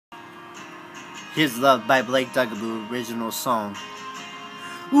His Love by Blake Dugaboo, original song.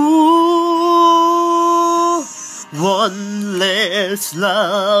 Ooh, one less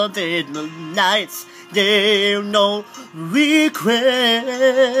love in the nights, there no regret.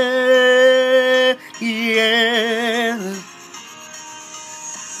 Yeah,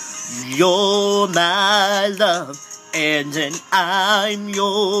 you're my love, and then I'm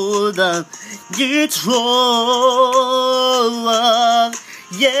your love. It's wrong,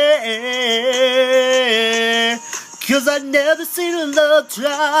 yeah. 'Cause I never seen a love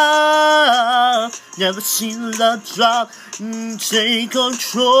drop, never seen a love drop, take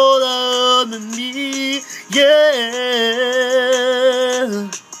control of me, yeah.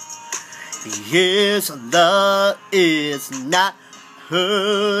 His love is not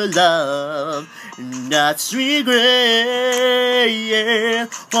her love, that's regret, yeah.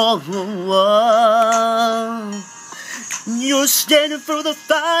 Oh, oh, oh. You're standing for the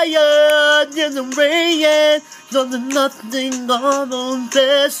fire in the rain, nothing gonna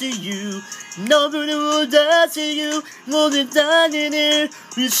pass to you. Nobody will dance to you, only dying in.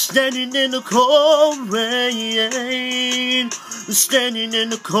 You're standing in the cold rain, you're standing in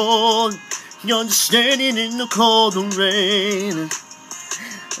the cold. You're standing in the cold rain.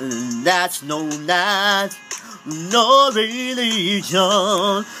 That's no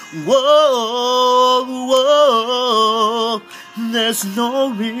religion. Whoa, whoa, there's no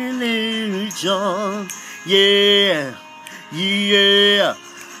religion. Yeah, yeah,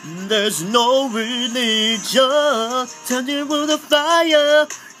 there's no religion. Standing for the fire,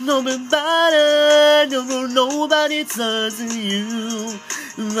 nobody turns to you.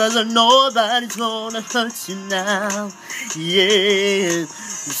 Cause nobody's gonna hurt you now. Yeah,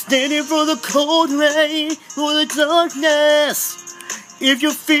 standing for the cold rain, for the darkness. If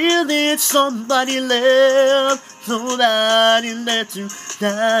you feel it, somebody left, somebody let you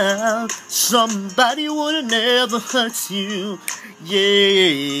down. Somebody would never hurt you.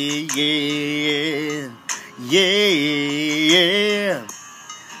 Yeah, yeah, yeah.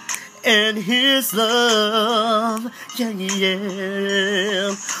 And his love, yeah,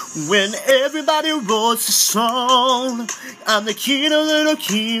 yeah. When everybody wrote the song, I'm the king of the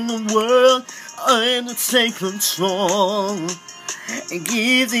world, I'm to take control and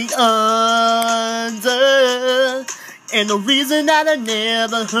give the under. And the reason that I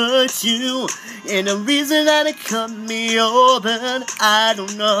never hurt you, and the reason that it cut me open, I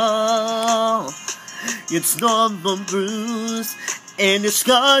don't know. It's not the bruise, and the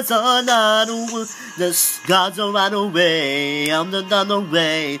scars are not away. The scars are right away. I'm not on the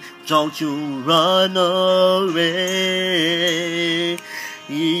way. Don't you run away.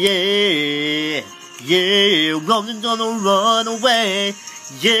 Yeah, yeah. I'm gonna run away.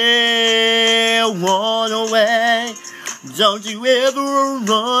 Yeah, run away. Don't you ever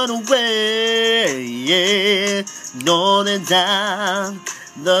run away. Yeah, on and down.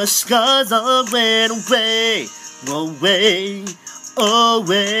 The scars are went away, away,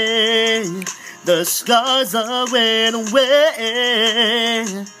 away. The scars are went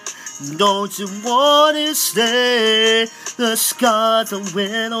away. Don't you want to stay? The scars are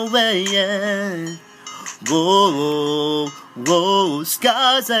went away, yeah. Whoa, whoa,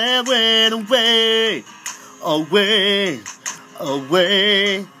 scars have went away, away,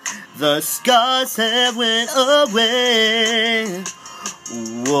 away. The scars have went away.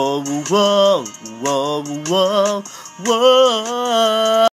 Whoa, whoa, whoa, whoa, whoa.